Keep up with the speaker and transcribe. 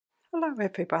Hello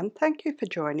everyone, thank you for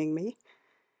joining me.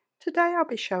 Today I'll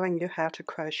be showing you how to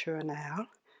crochet an owl.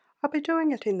 I'll be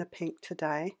doing it in the pink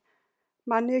today.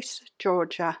 My niece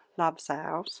Georgia loves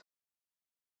owls.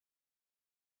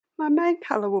 My main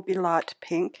colour will be light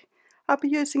pink. I'll be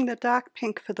using the dark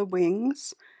pink for the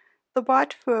wings, the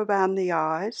white for around the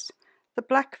eyes, the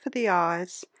black for the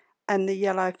eyes, and the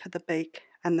yellow for the beak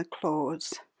and the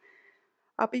claws.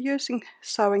 I'll be using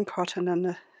sewing cotton and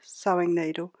a sewing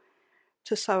needle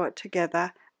to sew it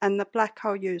together, and the black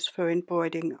I'll use for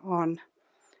embroidering on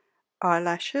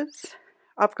eyelashes.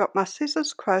 I've got my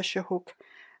scissors, crochet hook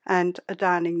and a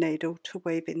darning needle to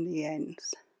weave in the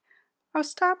ends. I'll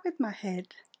start with my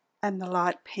head and the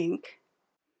light pink.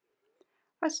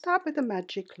 I start with a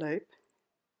magic loop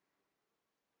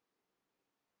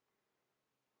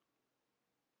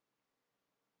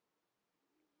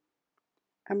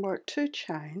and work 2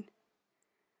 chain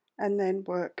and then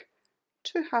work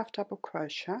 2 half double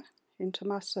crochet into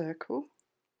my circle.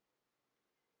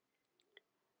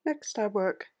 Next I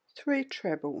work 3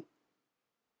 treble.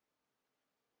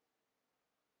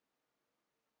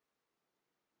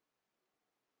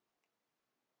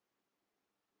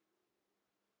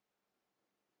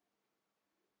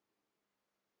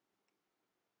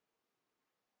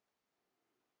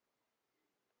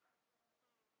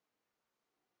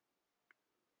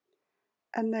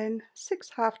 And then 6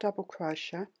 half double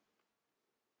crochet,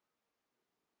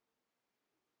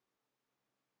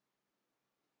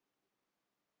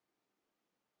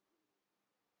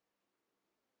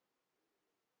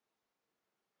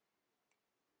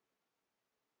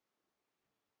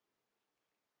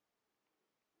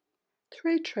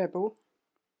 three treble,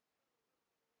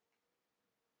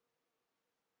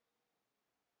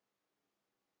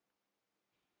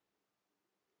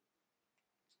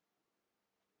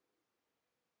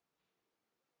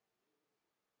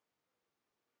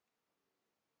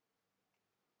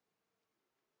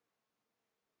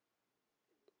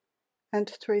 and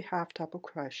 3 half double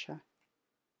crochet.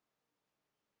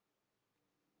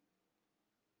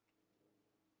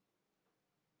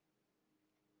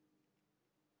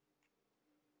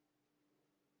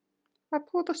 I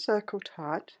pull the circle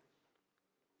tight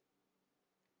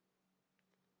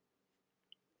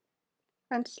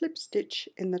and slip stitch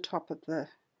in the top of the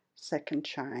second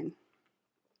chain.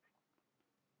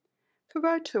 For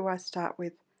row 2 I start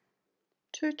with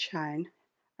 2 chain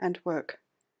and work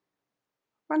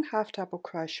 1 half double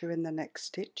crochet in the next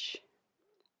stitch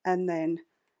and then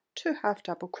 2 half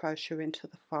double crochet into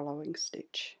the following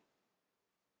stitch.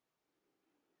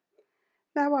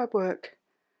 Now I work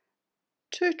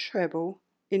 2 treble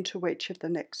into each of the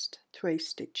next 3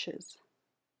 stitches.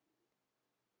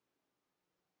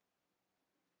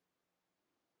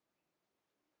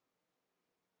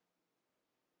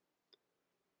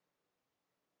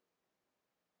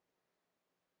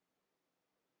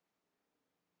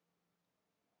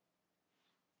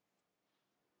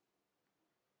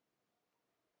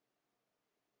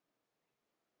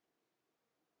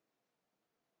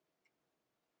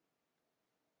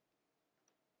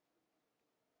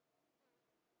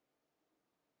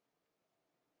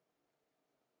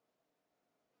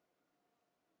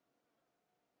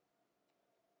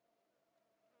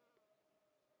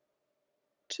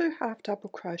 Two half double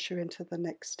crochet into the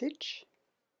next stitch,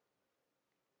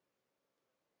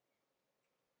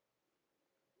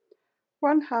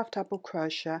 one half double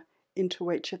crochet into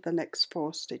each of the next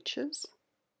 4 stitches,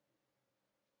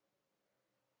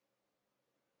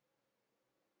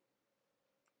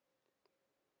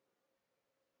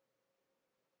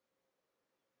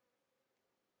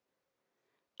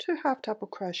 two half double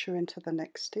crochet into the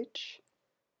next stitch,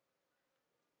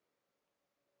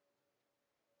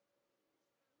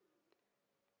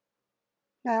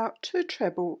 now 2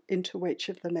 treble into each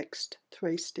of the next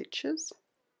 3 stitches,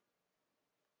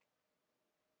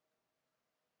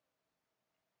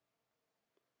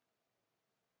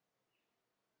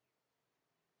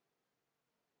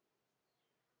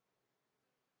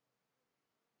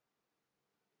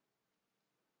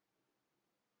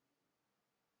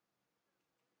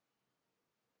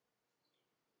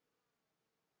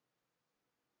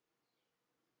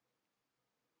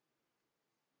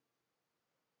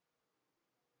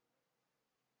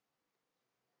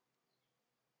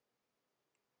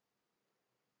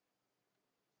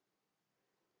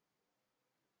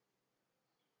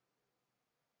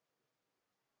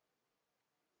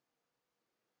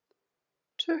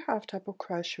 two half double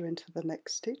crochet into the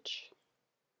next stitch,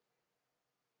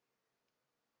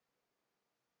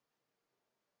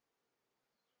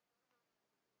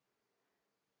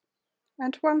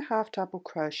 and one half double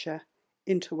crochet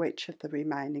into each of the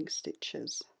remaining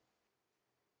stitches.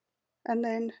 and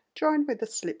then join with a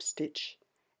slip stitch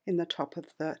in the top of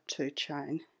the 2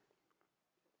 chain.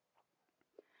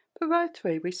 For row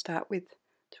 3 we start with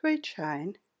 3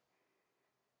 chain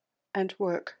and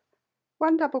work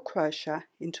 1 double crochet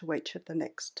into each of the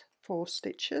next 4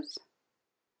 stitches.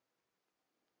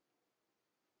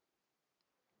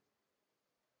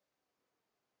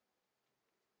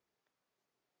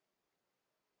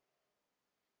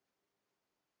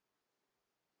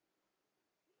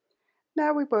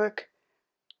 Now we work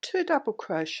 2 double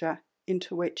crochet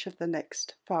into each of the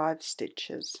next 5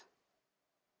 stitches.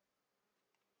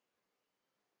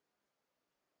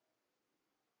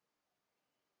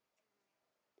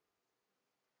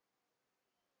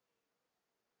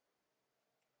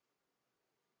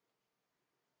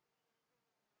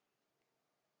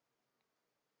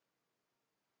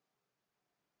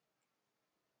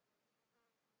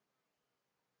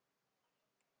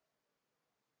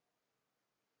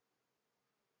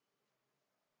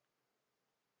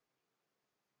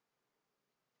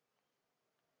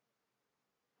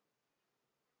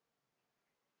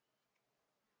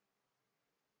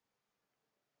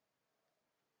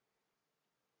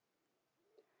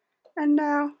 And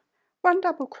now 1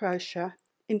 double crochet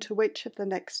into each of the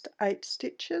next 8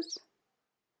 stitches.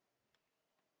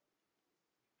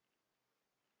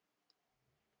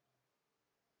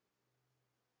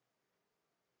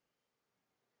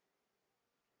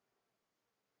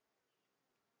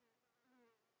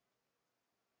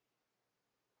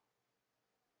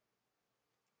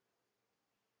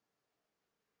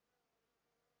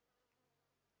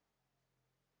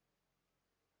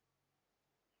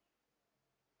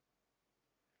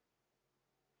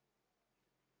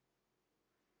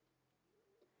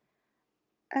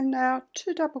 And now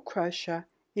 2 double crochet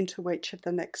into each of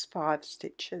the next 5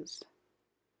 stitches.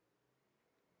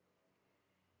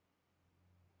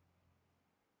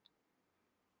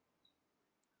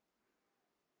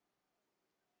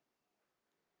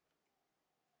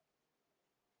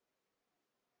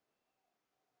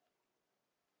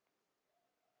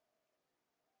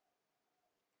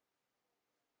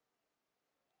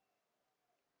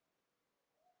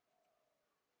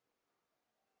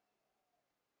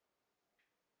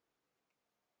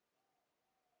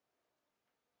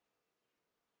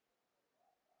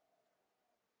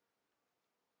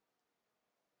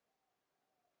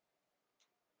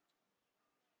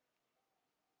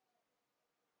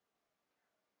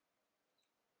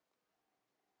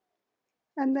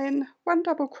 And then 1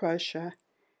 double crochet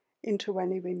into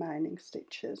any remaining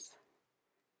stitches.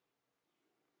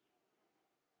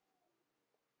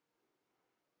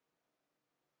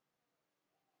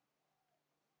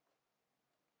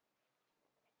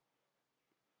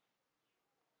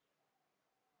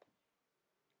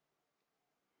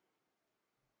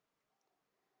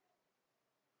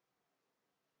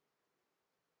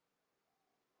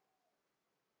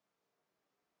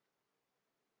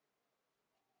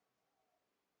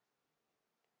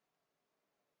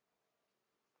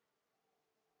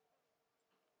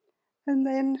 And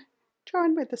then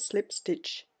join with a slip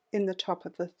stitch in the top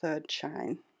of the 3rd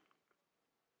chain.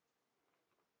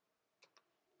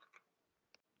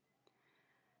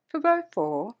 For row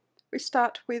 4 we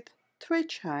start with 3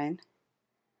 chain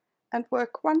and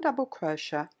work 1 double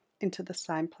crochet into the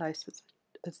same place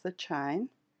as the chain,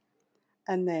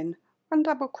 and then 1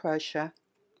 double crochet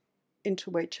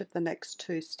into each of the next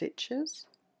 2 stitches,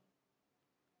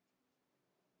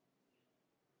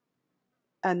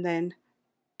 and then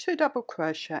 2 double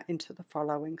crochet into the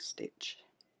following stitch.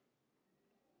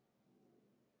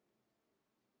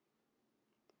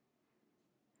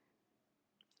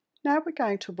 Now we're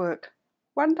going to work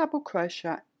 1 double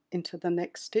crochet into the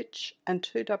next stitch and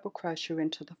 2 double crochet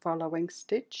into the following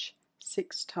stitch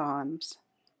 6 times.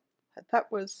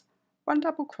 That was 1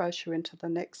 double crochet into the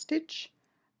next stitch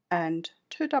and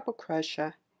 2 double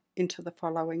crochet into the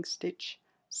following stitch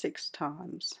 6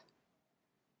 times.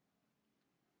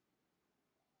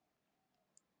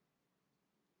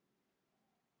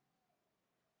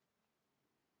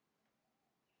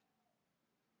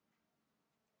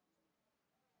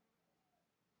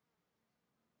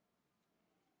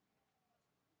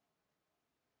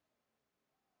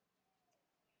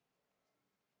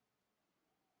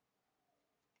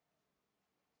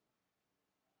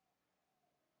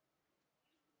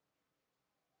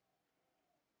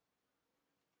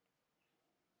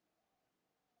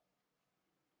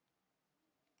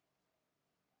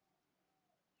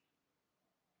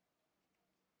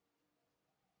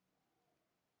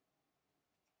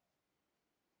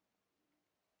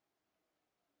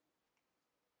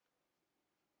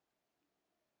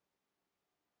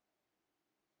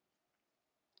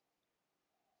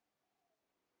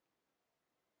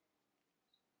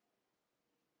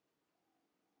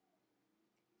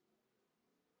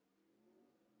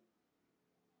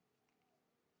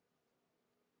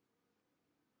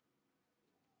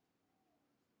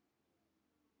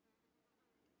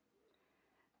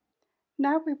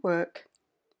 Now we work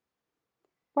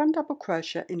 1 double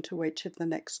crochet into each of the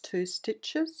next 2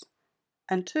 stitches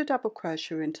and 2 double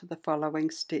crochet into the following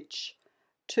stitch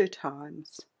 2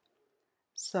 times.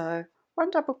 So 1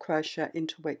 double crochet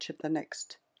into each of the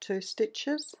next 2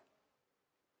 stitches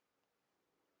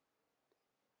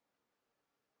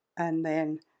and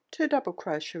then 2 double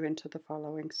crochet into the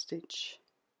following stitch.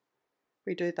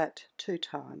 We do that 2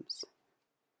 times.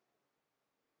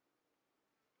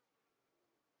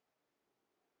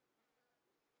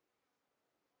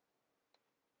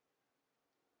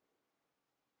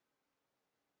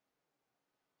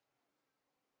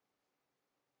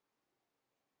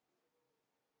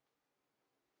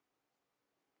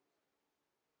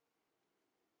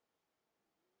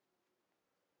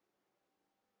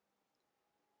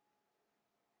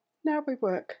 Now we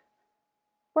work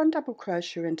 1 double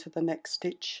crochet into the next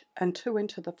stitch and 2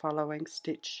 into the following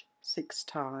stitch 6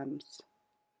 times.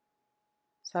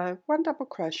 So 1 double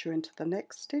crochet into the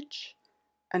next stitch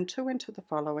and 2 into the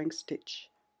following stitch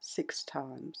 6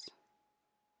 times.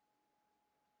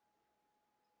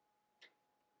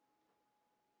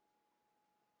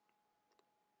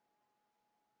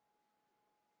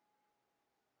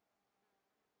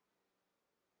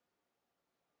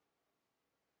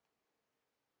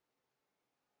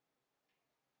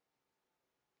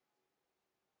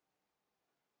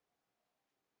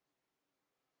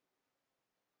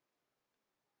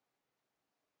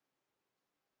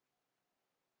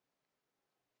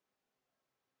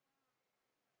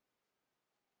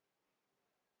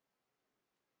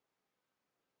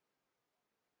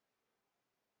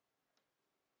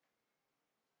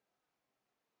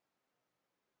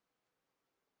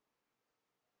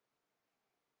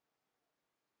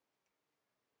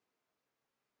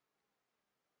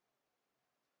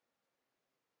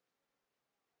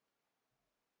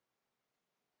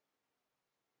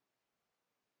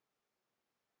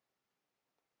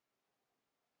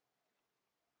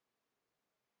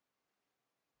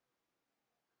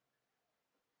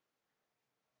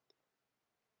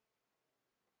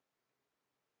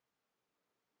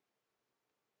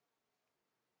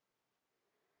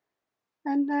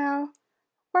 And now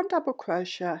 1 double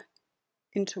crochet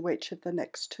into each of the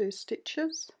next 2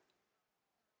 stitches,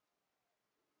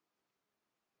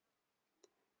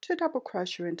 2 double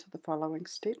crochet into the following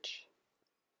stitch,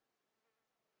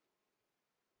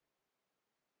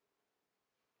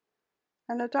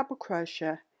 and a double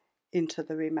crochet into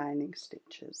the remaining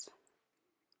stitches.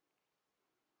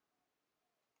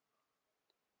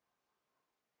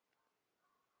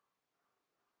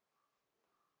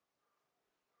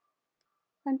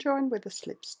 And join with a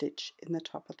slip stitch in the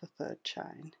top of the 3rd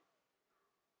chain.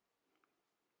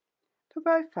 For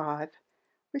row 5,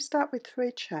 we start with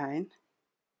 3 chain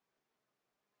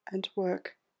and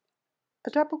work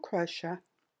a double crochet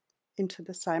into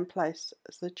the same place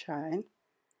as the chain,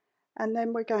 and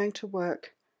then we're going to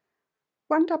work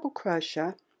 1 double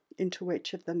crochet into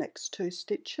each of the next 2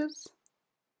 stitches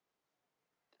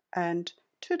and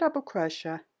 2 double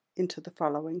crochet into the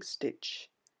following stitch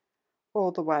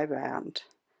all the way round.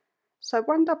 So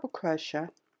 1 double crochet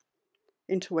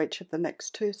into each of the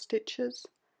next 2 stitches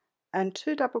and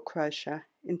 2 double crochet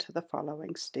into the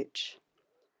following stitch.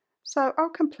 So I'll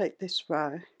complete this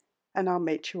row and I'll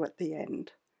meet you at the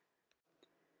end.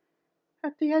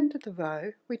 At the end of the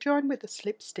row, we join with a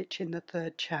slip stitch in the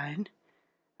 3rd chain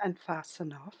and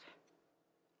fasten off.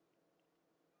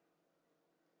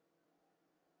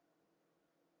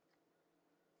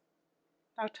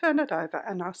 I'll turn it over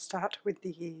and I'll start with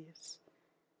the ears.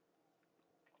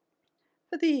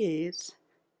 For the ears,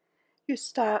 you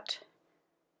start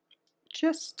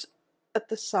just at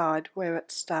the side where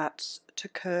it starts to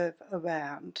curve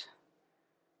around.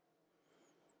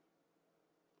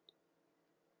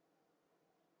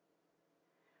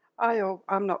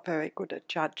 I'm not very good at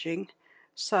judging,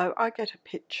 so I get a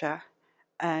picture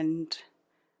and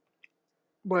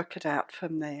work it out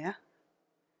from there.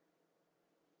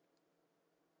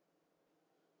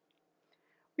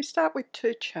 We start with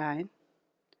 2 chain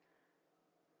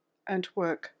and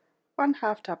work 1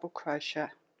 half double crochet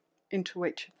into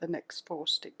each of the next 4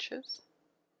 stitches.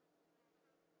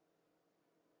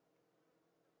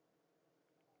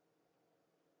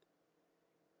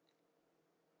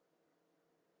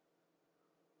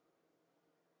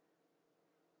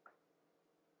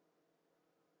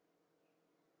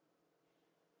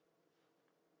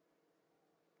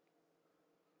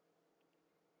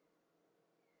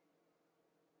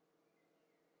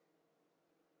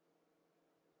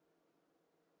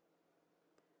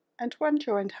 And 1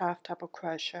 joined half double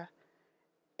crochet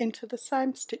into the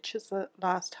same stitch as the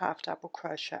last half double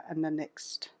crochet and the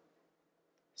next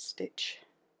stitch.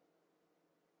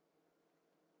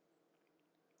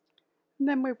 and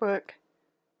then we work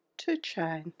 2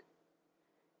 chain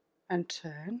and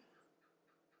turn,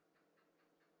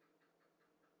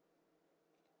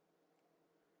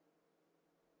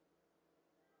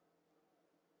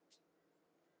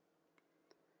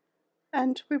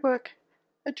 and we work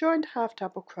a joined half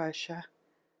double crochet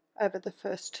over the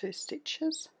first 2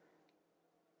 stitches,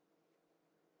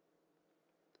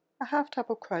 a half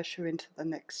double crochet into the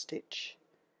next stitch,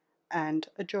 and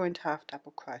a joined half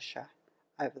double crochet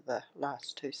over the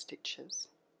last 2 stitches.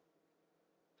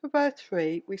 For row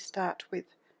 3 we start with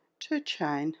 2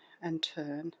 chain and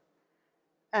turn,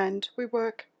 and we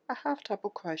work a half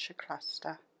double crochet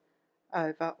cluster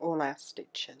over all our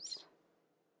stitches.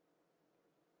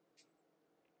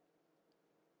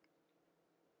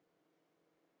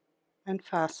 And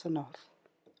fasten off.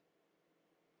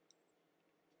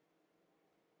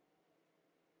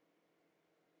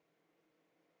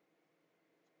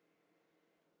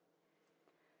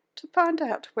 To find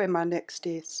out where my next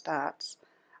ear starts,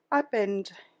 I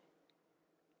bend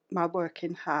my work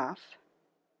in half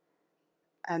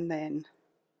and then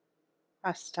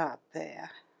I start there,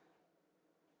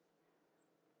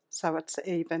 so it's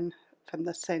even from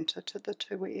the centre to the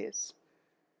 2 ears.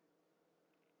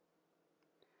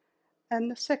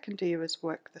 And the second ear is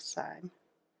work the same.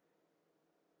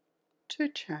 2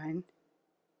 chain,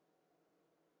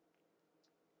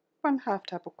 1 half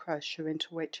double crochet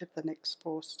into each of the next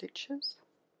 4 stitches,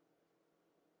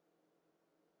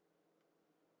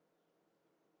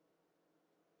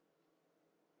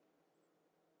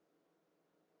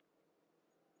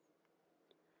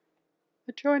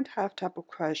 a joined half double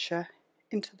crochet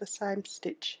into the same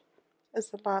stitch as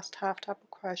the last half double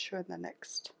crochet in the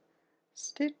next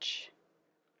stitch,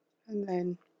 and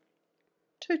then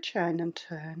 2 chain and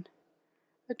turn,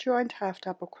 a joined half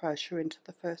double crochet into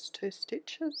the first 2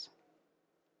 stitches,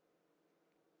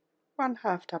 1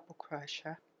 half double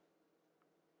crochet,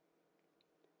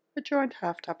 a joined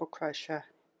half double crochet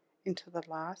into the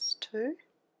last 2,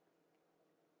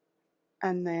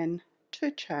 and then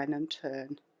 2 chain and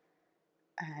turn,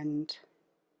 and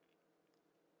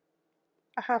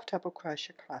a half double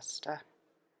crochet cluster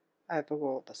over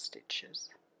all the stitches,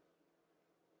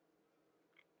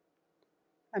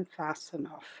 and fasten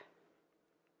off.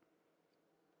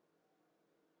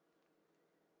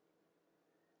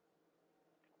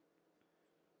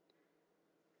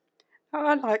 Now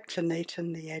I like to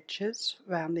neaten the edges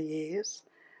around the ears,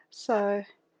 so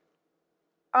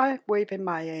I weave in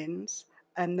my ends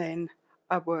and then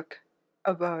I work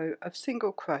a row of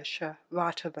single crochet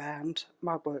right around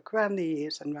my work, around the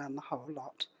ears and around the whole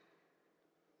lot.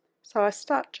 So I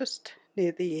start just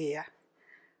near the ear.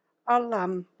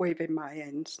 I'll weave in my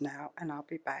ends now and I'll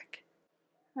be back.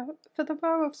 Now, for the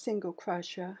row of single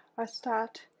crochet, I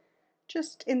start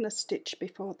just in the stitch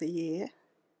before the ear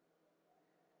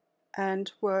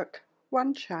and work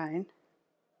 1 chain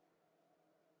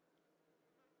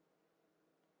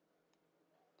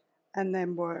and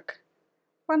then work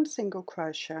 1 single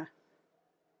crochet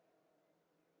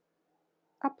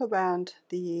up around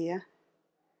the ear,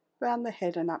 round the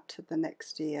head and up to the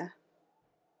next ear.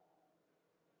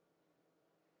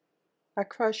 I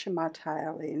crochet my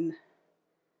tail in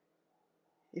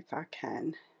if I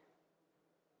can.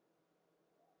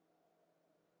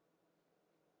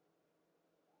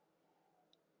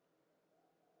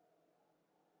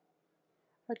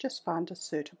 I just find a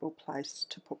suitable place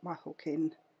to put my hook in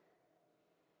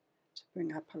to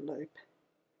bring up a loop.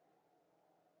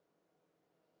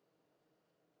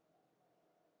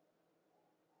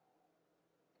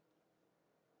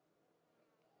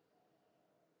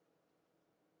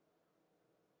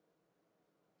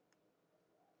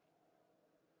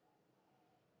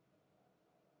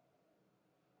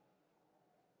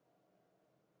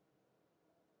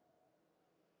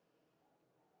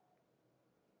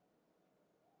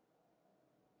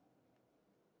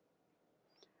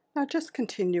 Now just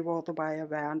continue all the way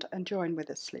around and join with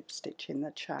a slip stitch in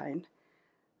the chain.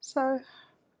 So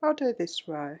I'll do this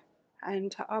row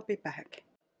and I'll be back.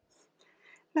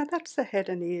 Now that's the head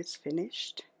and ears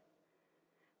finished.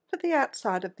 For the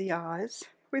outside of the eyes,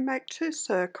 we make 2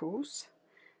 circles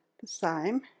the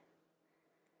same.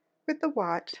 With the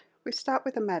white, we start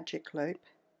with a magic loop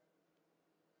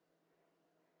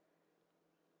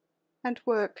and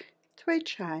work 3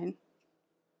 chain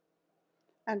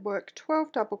and work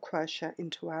 12 double crochet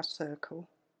into our circle.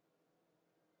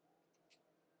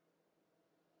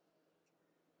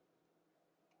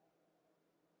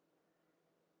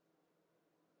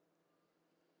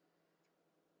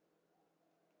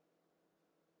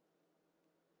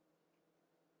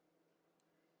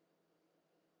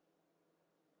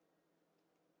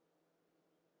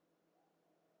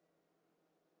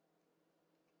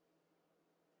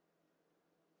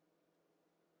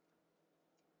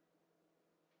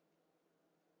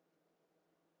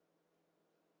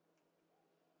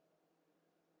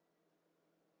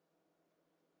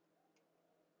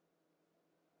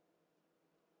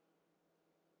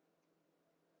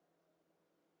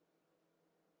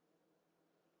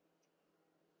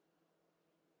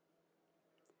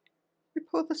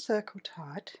 pull the circle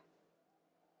tight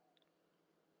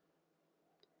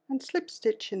and slip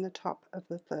stitch in the top of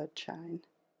the third chain.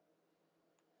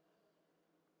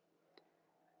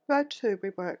 Row 2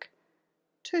 we work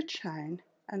 2 chain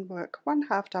and work 1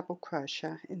 half double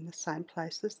crochet in the same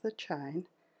place as the chain,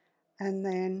 and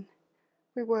then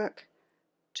we work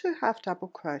 2 half double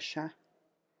crochet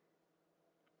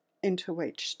into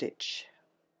each stitch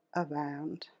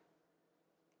around.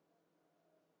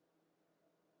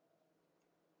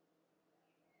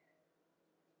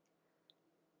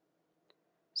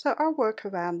 So I'll work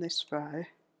around this row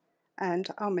and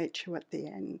I'll meet you at the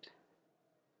end.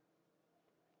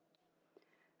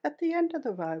 At the end of the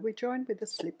row we join with a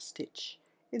slip stitch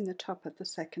in the top of the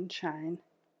second chain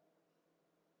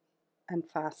and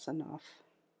fasten off.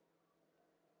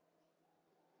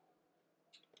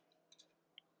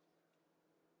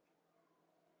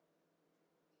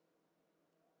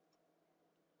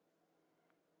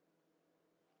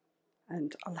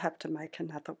 And I'll have to make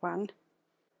another one.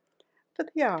 For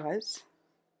the eyes,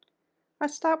 I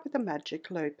start with a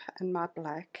magic loop and my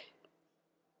black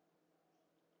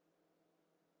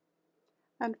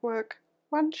and work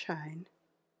 1 chain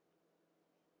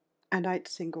and 8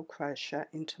 single crochet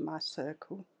into my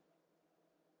circle.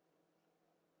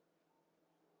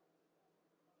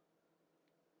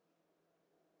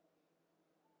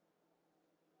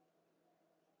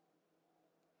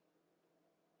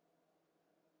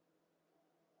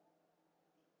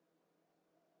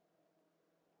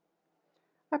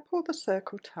 I pull the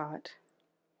circle tight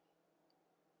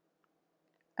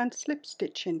and slip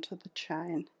stitch into the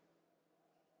chain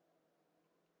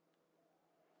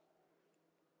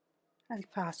and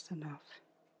fasten off.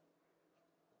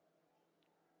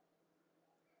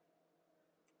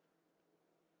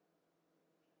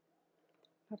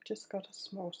 I've just got a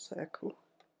small circle.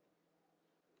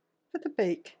 For the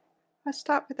beak, I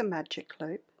start with a magic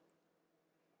loop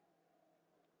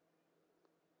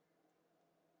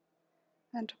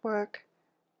and work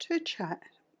 3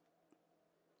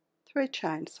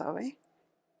 chains,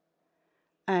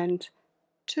 and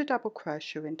 2 double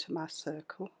crochet into my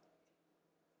circle.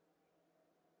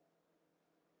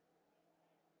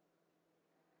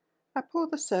 I pull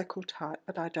the circle tight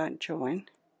but I don't join.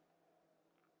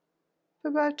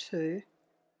 For row 2,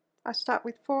 I start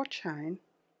with 4 chain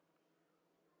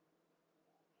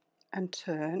and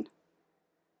turn,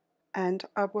 and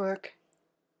I work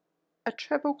a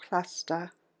treble cluster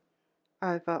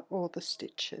over all the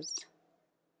stitches.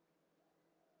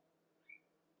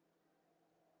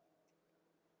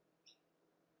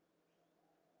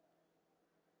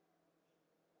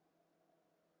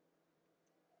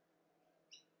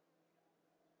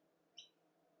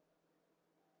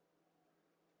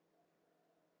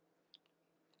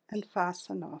 And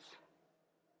fasten off.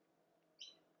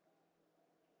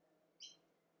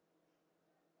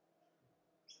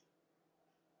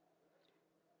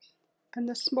 And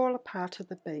the smaller part of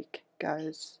the beak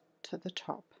goes to the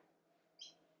top.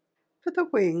 For the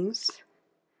wings,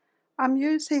 I'm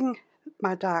using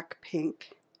my dark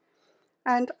pink,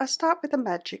 and I start with a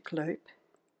magic loop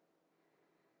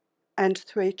and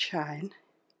 3 chain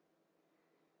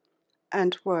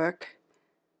and work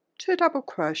 2 double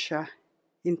crochet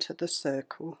into the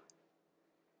circle.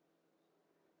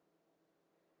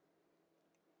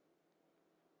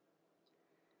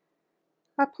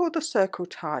 I pull the circle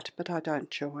tight but I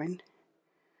don't join.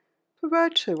 For row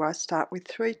 2 I start with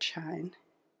 3 chain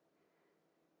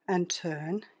and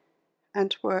turn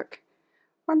and work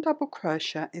 1 double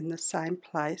crochet in the same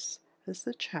place as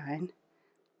the chain,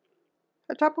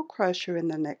 a double crochet in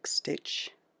the next stitch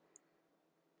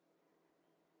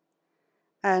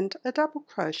and a double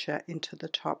crochet into the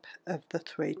top of the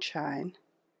 3 chain.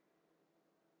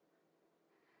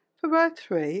 For row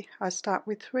 3 I start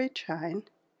with 3 chain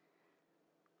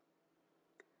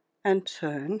and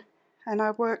turn, and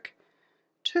I work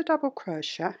 2 double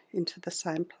crochet into the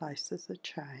same place as the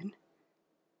chain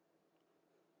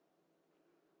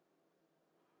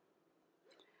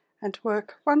and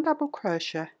work 1 double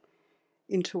crochet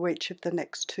into each of the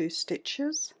next 2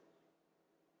 stitches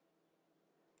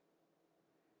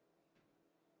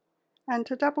and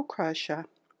a double crochet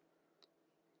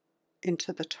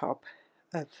into the top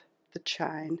of the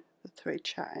chain, the 3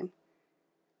 chain.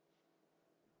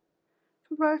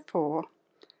 For row 4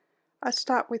 I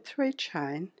start with 3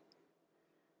 chain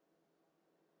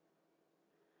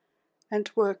and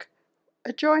work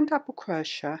a join double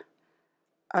crochet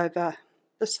over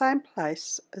the same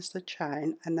place as the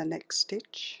chain and the next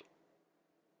stitch,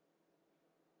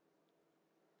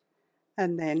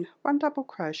 and then 1 double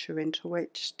crochet into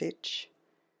each stitch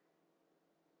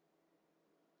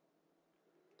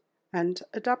and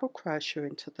a double crochet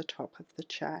into the top of the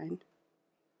chain.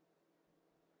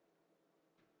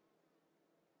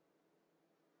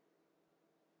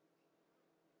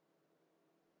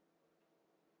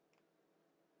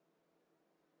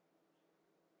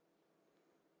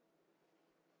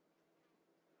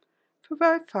 For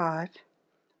row 5,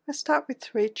 I start with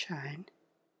 3 chain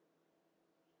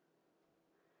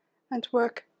and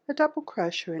work a double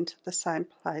crochet into the same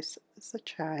place as the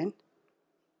chain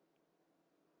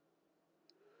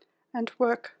and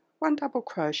work 1 double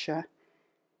crochet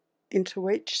into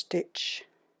each stitch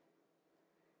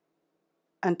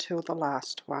until the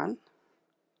last one.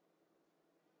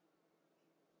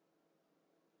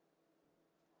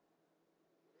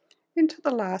 Into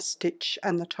the last stitch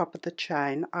and the top of the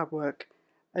chain I work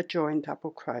a join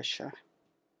double crochet.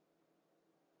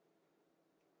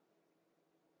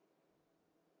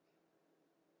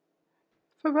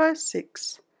 For row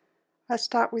 6, I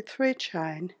start with 3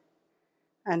 chain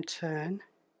and turn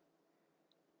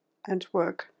and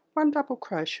work 1 double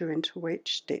crochet into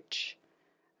each stitch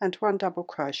and 1 double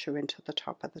crochet into the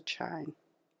top of the chain.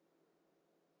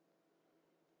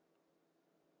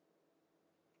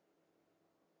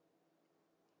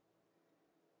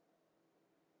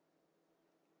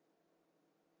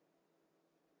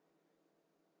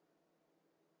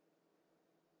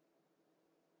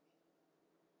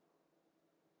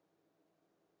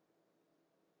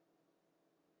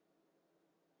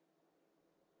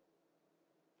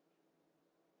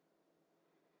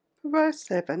 For row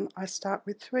 7, I start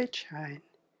with 3 chain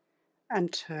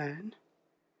and turn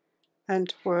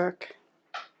and work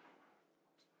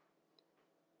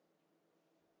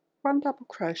 1 double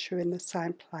crochet in the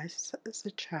same place as the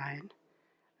chain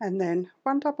and then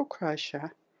 1 double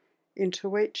crochet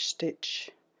into each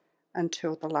stitch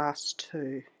until the last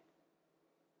 2.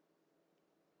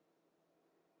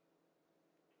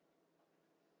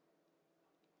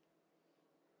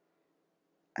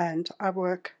 And I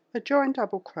work a join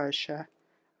double crochet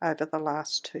over the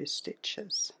last 2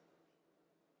 stitches.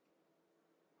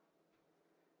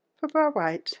 For row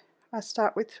 8, I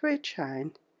start with 3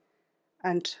 chain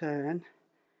and turn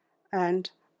and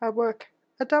I work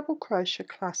a double crochet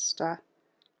cluster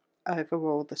over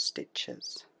all the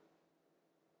stitches.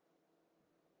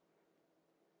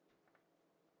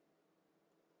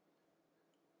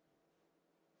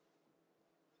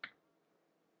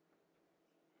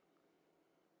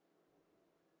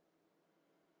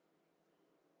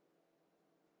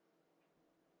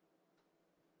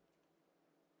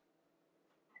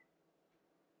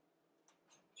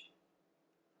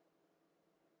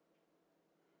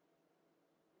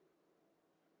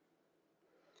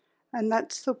 And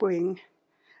that's the wing.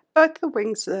 Both the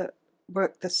wings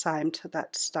work the same to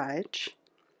that stage.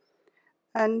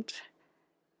 And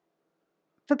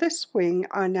for this wing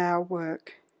I now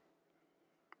work,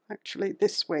 actually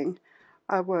this wing,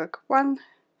 I work 1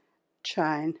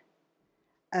 chain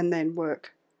and then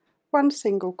work 1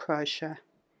 single crochet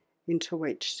into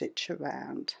each stitch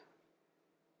around.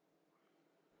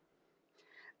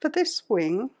 For this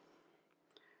wing,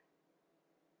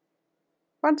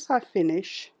 once I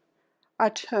finish, I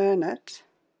turn it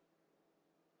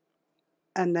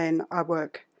and then I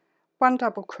work 1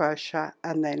 double crochet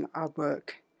and then I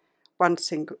work 1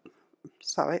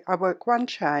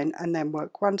 chain and then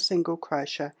work 1 single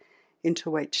crochet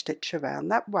into each stitch around.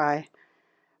 That way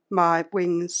my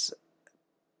wings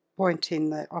point in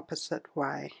the opposite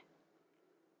way.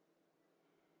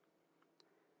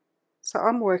 So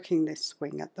I'm working this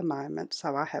wing at the moment,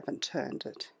 so I haven't turned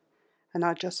it, and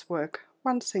I just work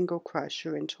 1 single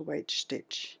crochet into each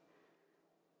stitch.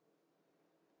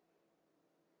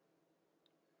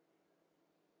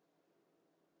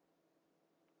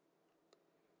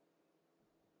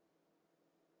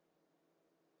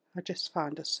 I just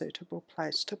find a suitable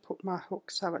place to put my hook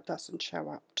so it doesn't show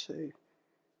up too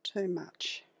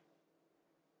much.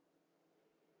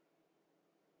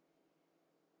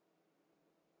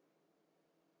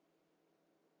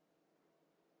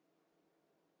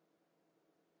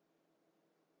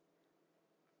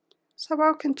 So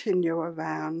I'll continue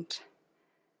around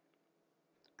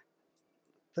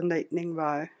the neatening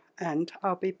row and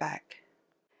I'll be back.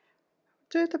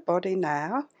 Do the body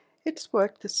now. It's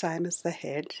worked the same as the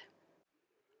head.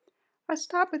 I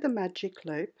start with a magic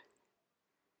loop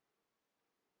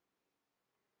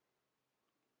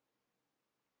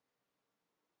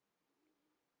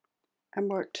and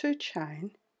work 2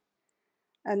 chain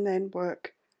and then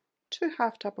work 2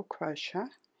 half double crochet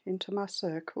into my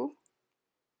circle.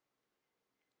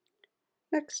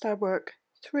 Next I work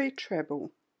 3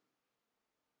 treble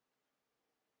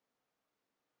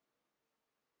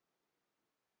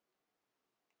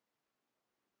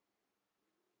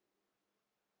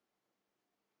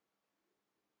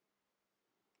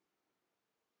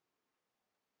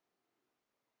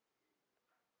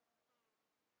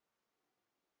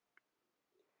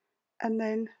and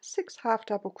then 6 half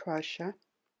double crochet,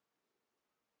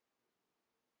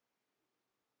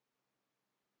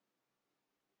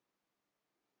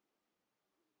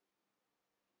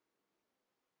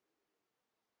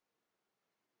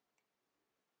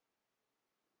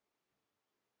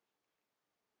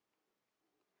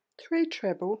 three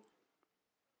treble,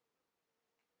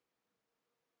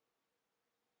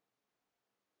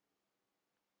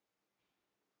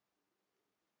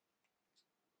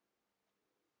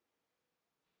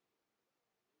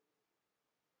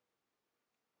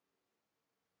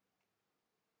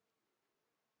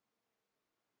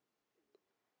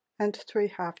 and 3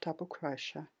 half double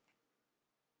crochet.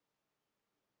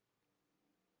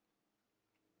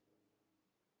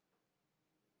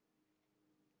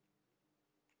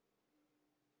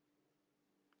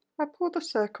 I pull the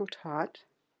circle tight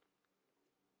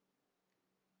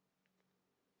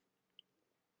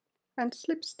and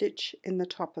slip stitch in the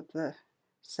top of the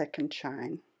second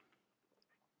chain.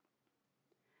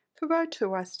 For row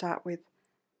 2 I start with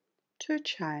 2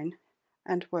 chain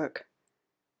and work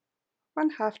 1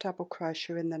 half double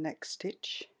crochet in the next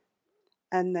stitch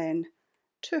and then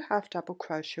 2 half double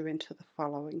crochet into the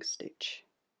following stitch.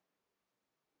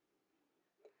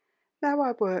 Now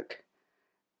I work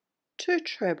 2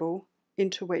 treble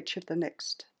into each of the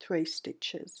next 3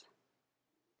 stitches.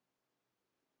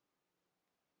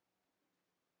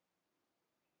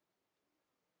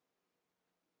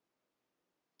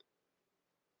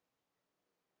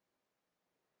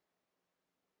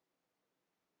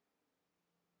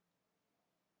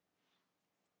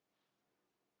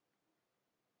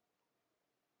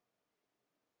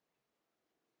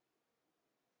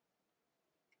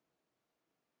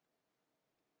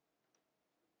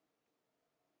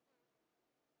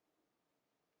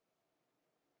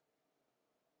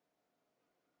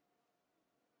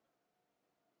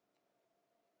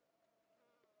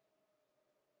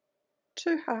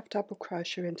 Two half double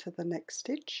crochet into the next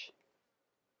stitch,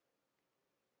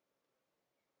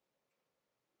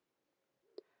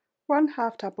 one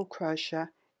half double crochet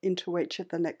into each of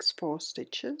the next 4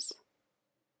 stitches,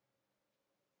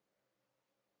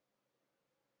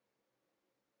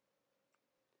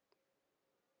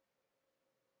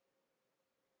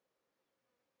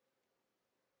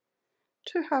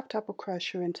 two half double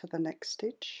crochet into the next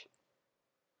stitch,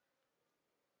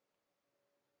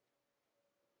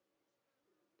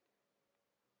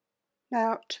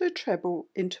 now 2 treble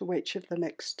into each of the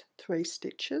next 3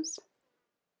 stitches,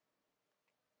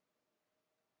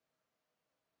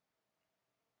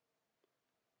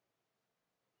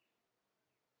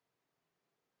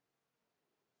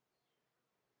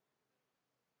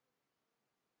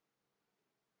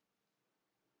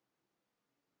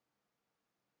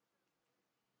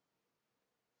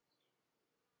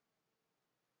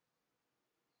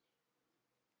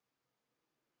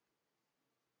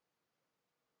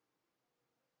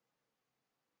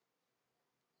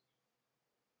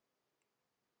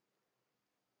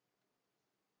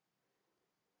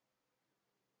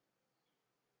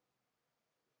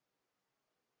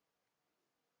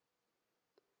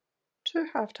 two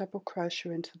half double crochet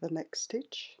into the next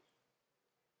stitch,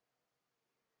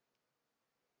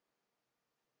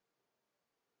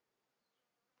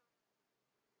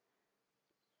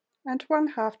 and one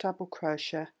half double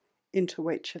crochet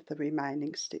into each of the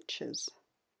remaining stitches,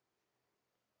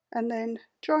 and then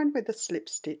join with a slip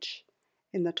stitch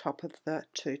in the top of the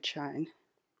 2 chain.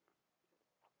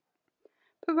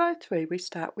 For row 3 we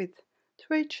start with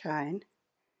 3 chain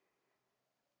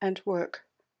and work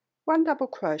 1 double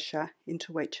crochet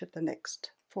into each of the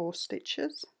next 4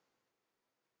 stitches,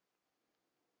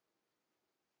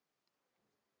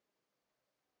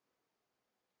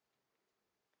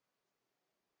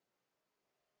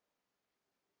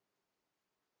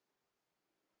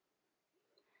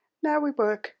 now we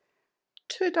work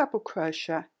 2 double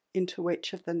crochet into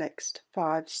each of the next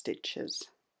 5 stitches.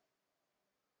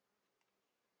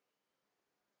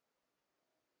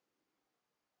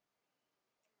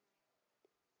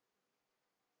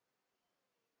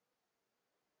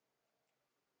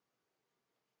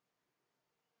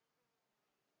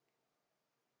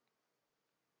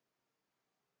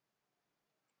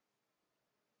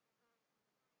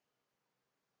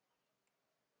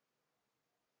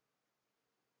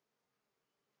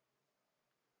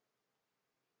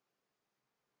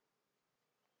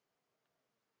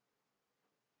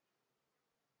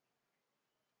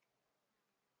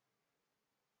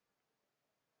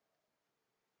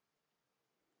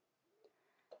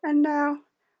 And now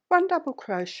 1 double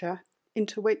crochet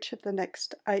into each of the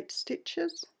next 8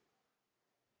 stitches,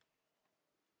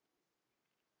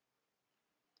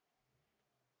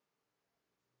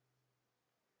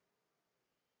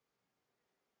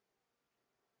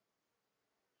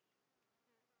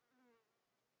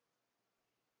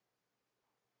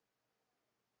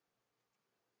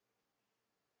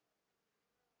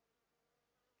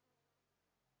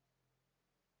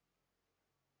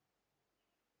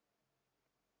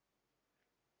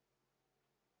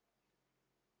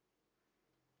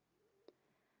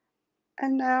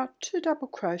 And now 2 double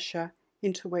crochet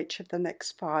into each of the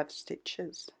next 5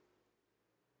 stitches.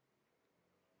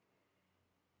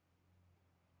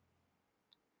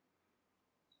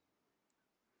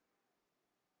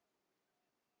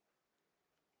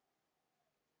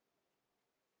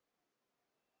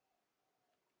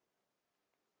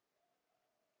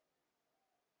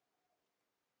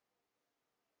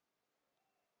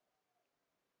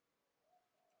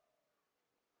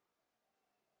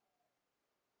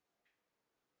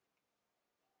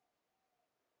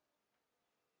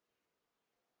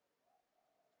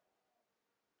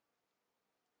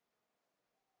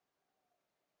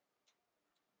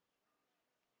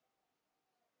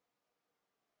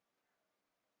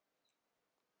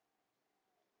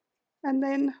 And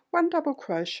then 1 double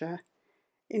crochet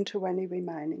into any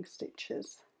remaining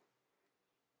stitches.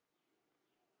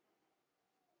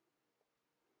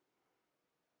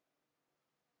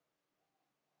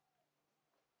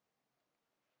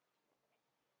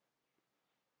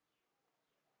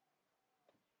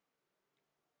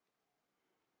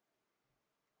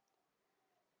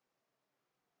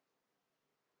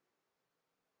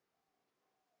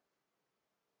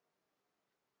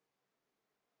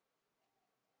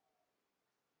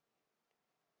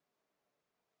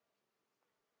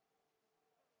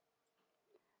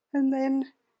 And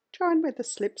then join with a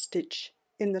slip stitch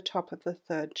in the top of the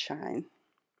 3rd chain.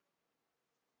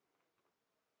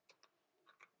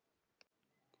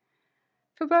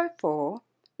 For row 4,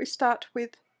 we start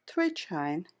with 3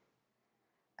 chain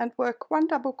and work 1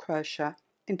 double crochet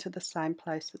into the same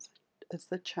place as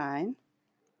the chain,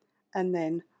 and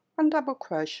then 1 double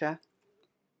crochet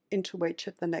into each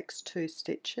of the next 2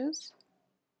 stitches,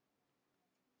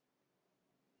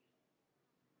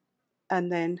 and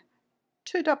then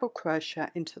 2 double crochet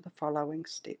into the following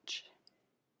stitch.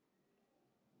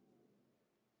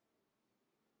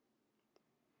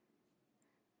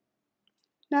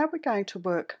 Now we're going to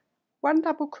work 1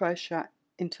 double crochet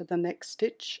into the next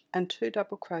stitch and 2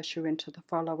 double crochet into the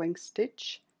following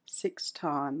stitch 6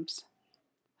 times.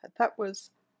 That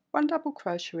was 1 double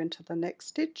crochet into the next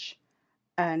stitch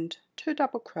and 2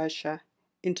 double crochet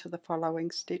into the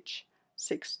following stitch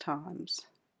 6 times.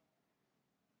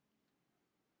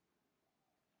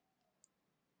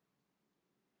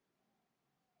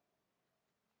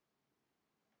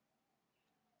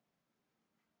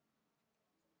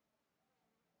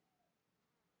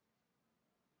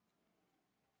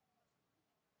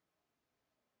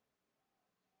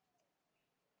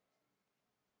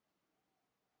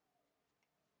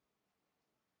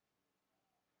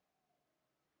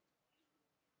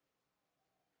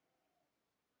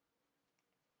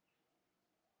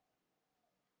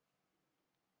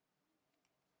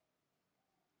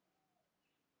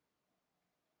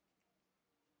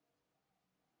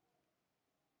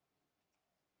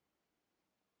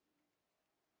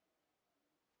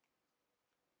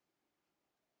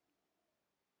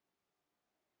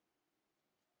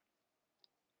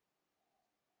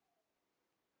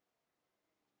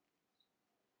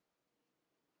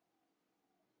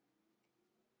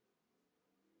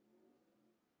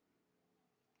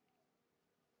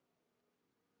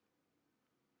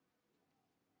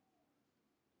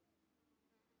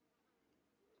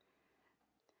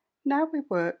 Now we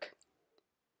work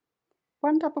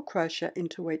 1 double crochet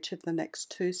into each of the next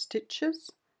 2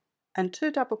 stitches and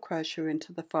 2 double crochet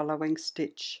into the following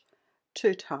stitch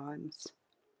 2 times.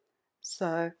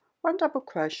 So 1 double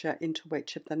crochet into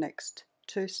each of the next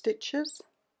 2 stitches,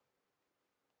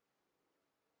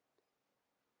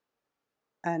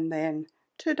 and then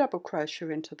 2 double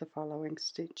crochet into the following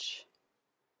stitch.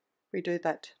 We do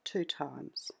that 2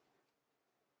 times.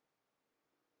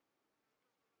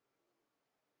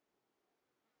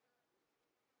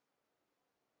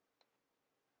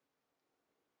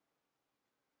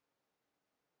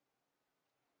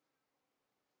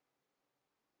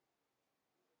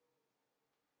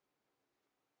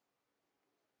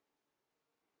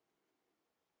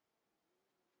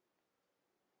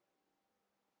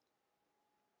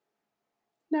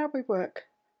 Now we work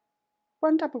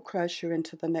 1 double crochet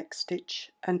into the next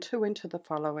stitch and 2 into the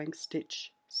following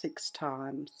stitch 6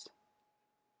 times.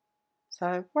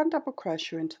 So 1 double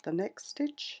crochet into the next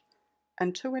stitch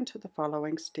and 2 into the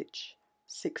following stitch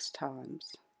 6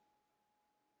 times.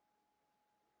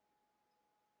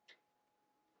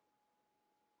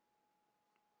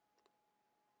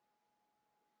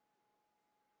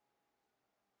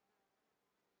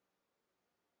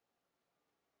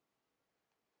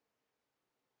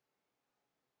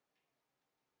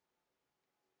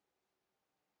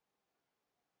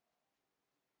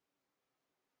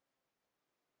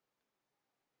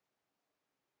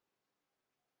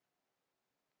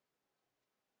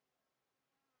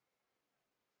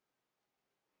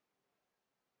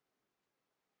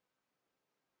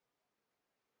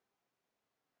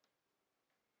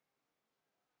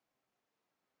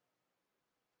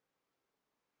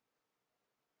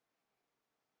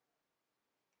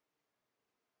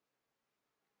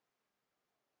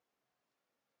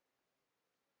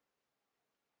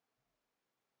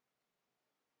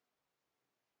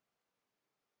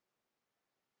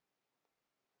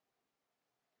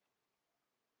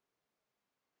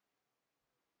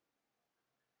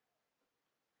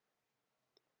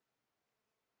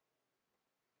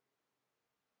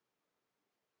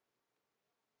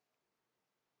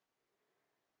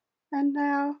 And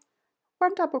now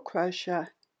 1 double crochet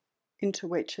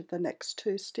into each of the next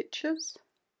 2 stitches,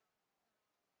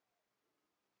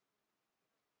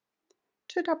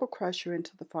 2 double crochet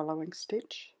into the following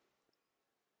stitch,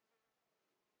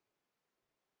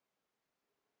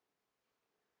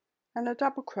 and a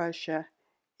double crochet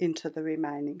into the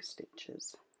remaining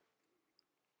stitches.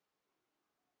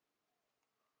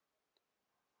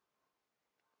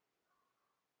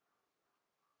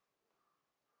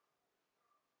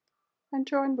 And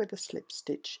join with a slip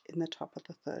stitch in the top of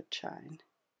the 3rd chain.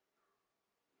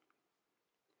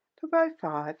 For row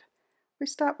 5, we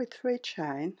start with 3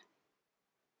 chain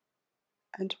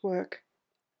and work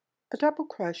a double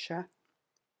crochet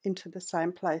into the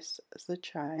same place as the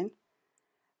chain,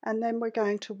 and then we're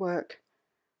going to work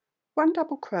 1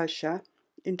 double crochet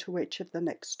into each of the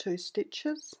next 2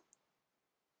 stitches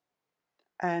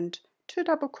and 2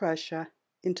 double crochet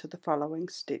into the following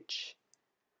stitch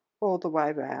all the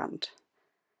way round.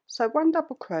 So 1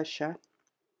 double crochet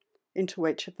into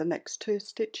each of the next 2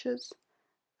 stitches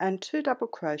and 2 double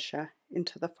crochet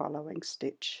into the following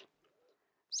stitch.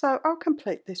 So I'll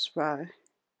complete this row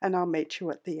and I'll meet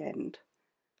you at the end.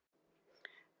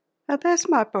 Now there's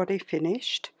my body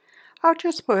finished. I'll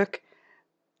just work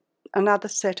another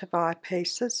set of eye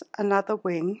pieces, another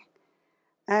wing,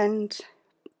 and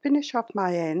finish off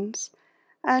my ends,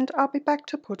 and I'll be back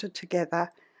to put it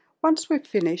together. Once we've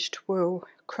finished, we'll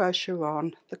crochet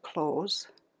on the claws.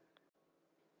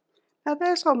 Now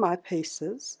there's all my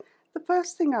pieces. The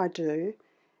first thing I do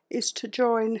is to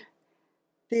join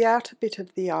the outer bit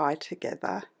of the eye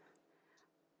together,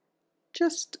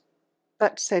 just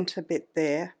that centre bit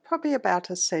there, probably about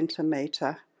a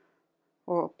centimetre,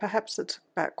 or perhaps it's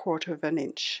about 1/4 of an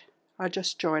inch. I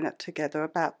just join it together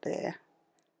about there,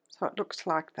 so it looks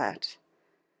like that.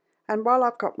 And while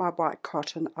I've got my white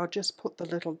cotton, I'll just put the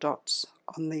little dots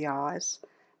on the eyes,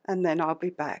 and then I'll be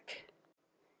back.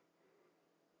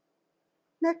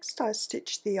 Next I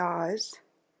stitch the eyes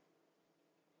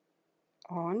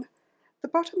on. The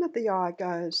bottom of the eye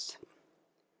goes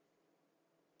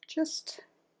just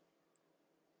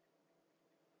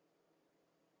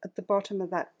at the bottom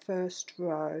of that first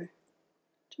row,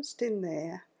 just in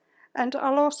there, and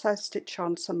I'll also stitch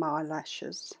on some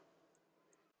eyelashes.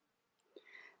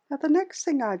 Now the next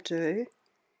thing I do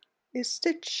is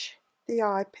stitch the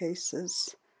eye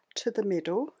pieces to the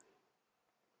middle,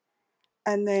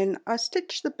 and then I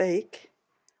stitch the beak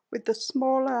with the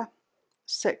smaller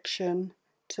section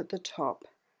to the top,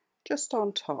 just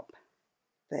on top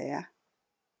there.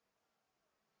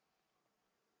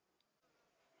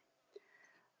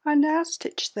 I now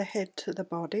stitch the head to the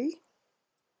body.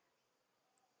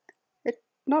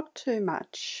 Not too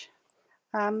much.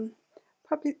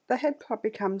 Probably the head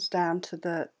probably comes down to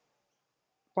the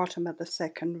bottom of the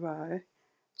second row,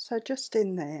 so just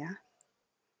in there.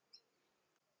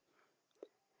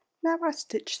 Now I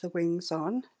stitch the wings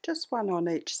on, just one on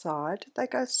each side. They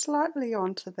go slightly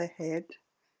onto the head,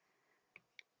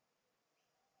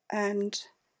 and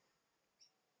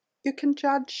you can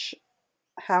judge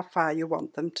how far you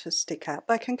want them to stick out.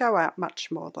 They can go out much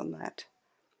more than that.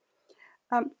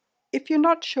 If you're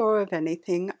not sure of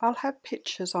anything, I'll have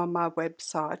pictures on my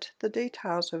website. The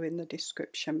details are in the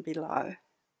description below.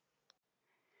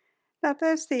 Now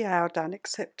there's the owl done,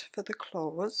 except for the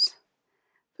claws.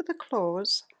 For the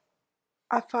claws,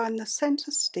 I find the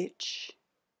centre stitch,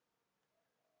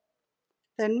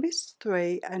 then miss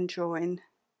 3 and join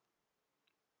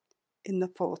in the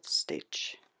 4th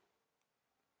stitch.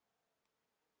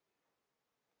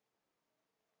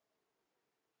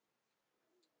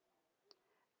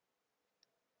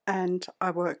 And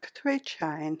I work 3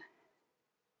 chain,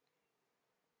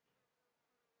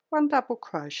 1 double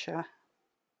crochet,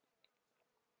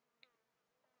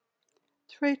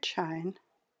 3 chain,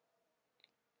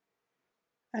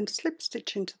 and slip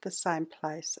stitch into the same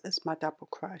place as my double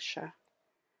crochet,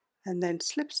 and then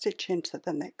slip stitch into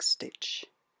the next stitch.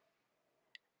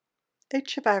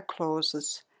 Each of our claws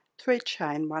is 3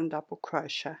 chain, 1 double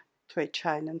crochet, 3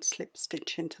 chain, and slip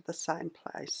stitch into the same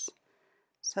place.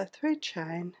 So 3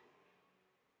 chain,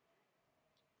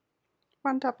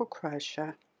 1 double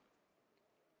crochet,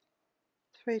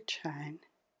 3 chain,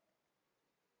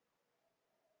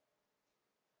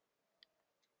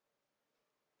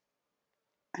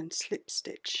 and slip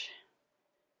stitch,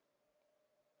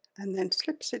 and then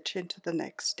slip stitch into the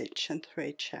next stitch and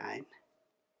 3 chain,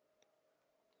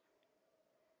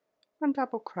 1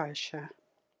 double crochet,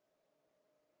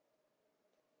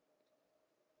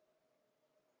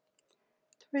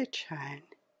 3 chain,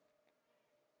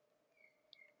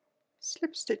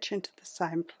 slip stitch into the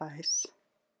same place,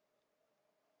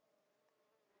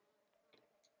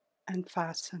 and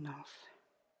fasten off.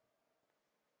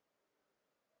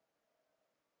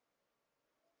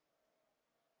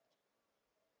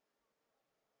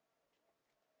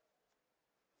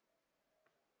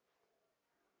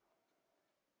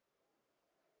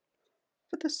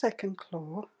 For the second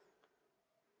claw,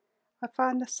 I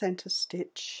find the centre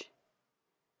stitch,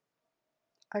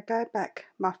 I go back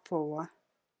my 4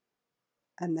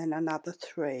 and then another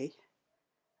 3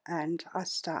 and I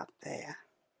start there,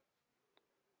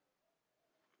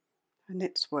 and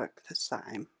it's worked the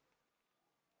same.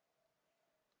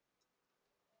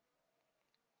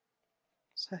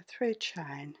 So 3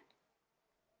 chain,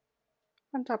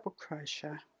 1 double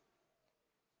crochet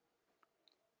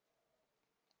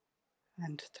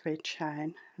and 3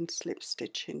 chain and slip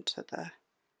stitch into the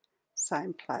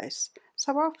same place.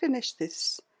 So I'll finish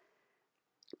this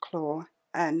claw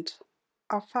and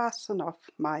I'll fasten off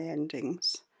my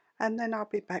endings, and then I'll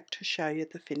be back to show you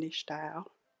the finished owl.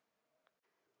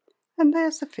 And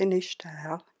there's the finished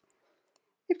owl.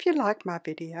 If you like my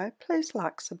video, please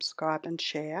like, subscribe and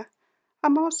share.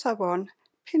 I'm also on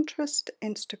Pinterest,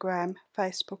 Instagram,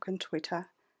 Facebook and Twitter.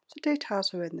 The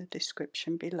details are in the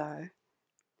description below.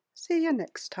 See you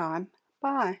next time.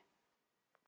 Bye.